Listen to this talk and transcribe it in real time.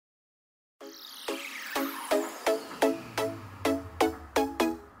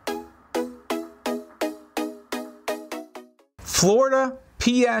Florida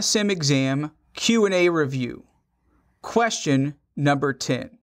PSM Exam Q&A Review. Question number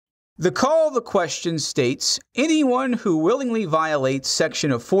 10. The call of the question states, anyone who willingly violates section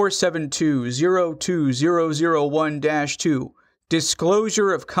of 472.02001-2,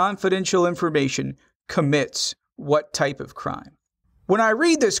 disclosure of confidential information, commits what type of crime? When I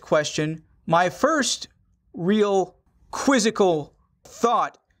read this question, my first real quizzical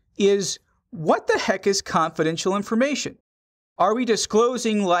thought is, what the heck is confidential information? Are we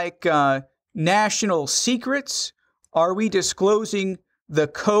disclosing like national secrets? Are we disclosing the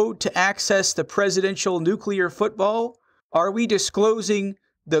code to access the presidential nuclear football? Are we disclosing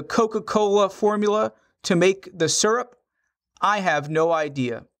the Coca-Cola formula to make the syrup? I have no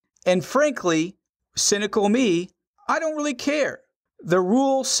idea. And frankly, cynical me, I don't really care. The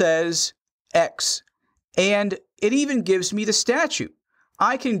rule says X, and it even gives me the statute.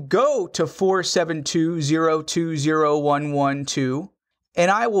 I can go to 472.020.112,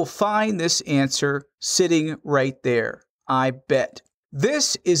 and I will find this answer sitting right there, I bet.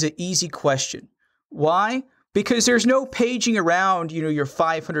 This is an easy question. Why? Because there's no paging around, your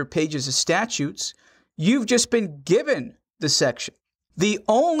 500 pages of statutes. You've just been given the section. The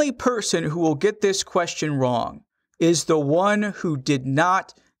only person who will get this question wrong is the one who did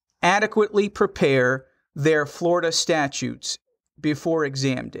not adequately prepare their Florida statutes before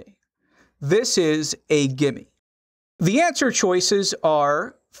exam day. This is a gimme. The answer choices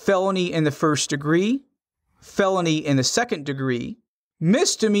are felony in the first degree, felony in the second degree,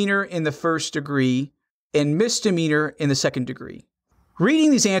 misdemeanor in the first degree, and misdemeanor in the second degree. Reading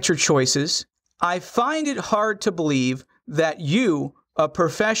these answer choices, I find it hard to believe that you, a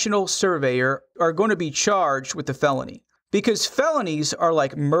professional surveyor, are going to be charged with the felony, because felonies are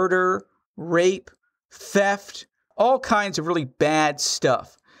like murder, rape, theft, all kinds of really bad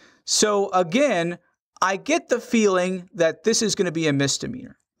stuff. So again, I get the feeling that this is going to be a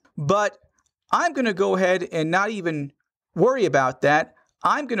misdemeanor, but I'm going to go ahead and not even worry about that.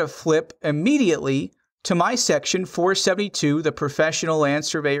 I'm going to flip immediately to my section 472, the Professional Land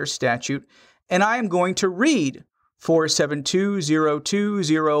Surveyor Statute, and I am going to read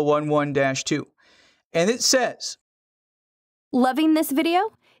 472.020.11-2. And it says, loving this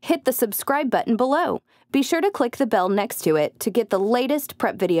video? Hit the subscribe button below. Be sure to click the bell next to it to get the latest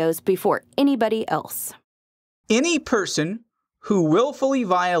prep videos before anybody else. Any person who willfully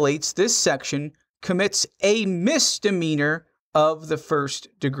violates this section commits a misdemeanor of the first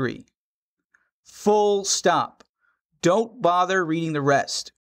degree. Full stop. Don't bother reading the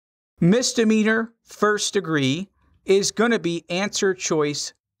rest. Misdemeanor first degree is going to be answer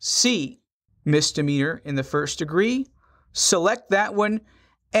choice C. Misdemeanor in the first degree. Select that one.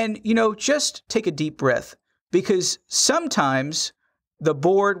 And, just take a deep breath, because sometimes the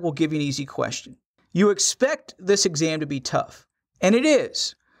board will give you an easy question. You expect this exam to be tough, and it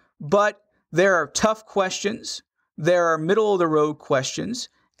is, but there are tough questions, there are middle-of-the-road questions,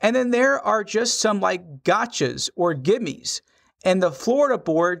 and then there are just some like gotchas or gimmies, and the Florida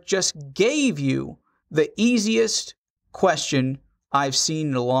board just gave you the easiest question I've seen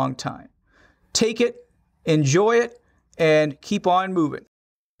in a long time. Take it, enjoy it, and keep on moving.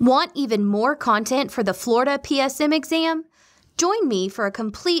 Want even more content for the Florida PSM exam? Join me for a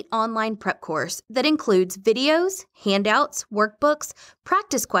complete online prep course that includes videos, handouts, workbooks,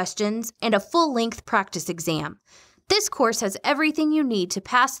 practice questions, and a full-length practice exam. This course has everything you need to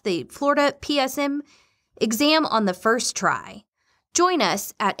pass the Florida PSM exam on the first try. Join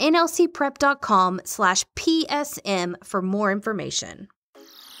us at nlcprep.com/PSM for more information.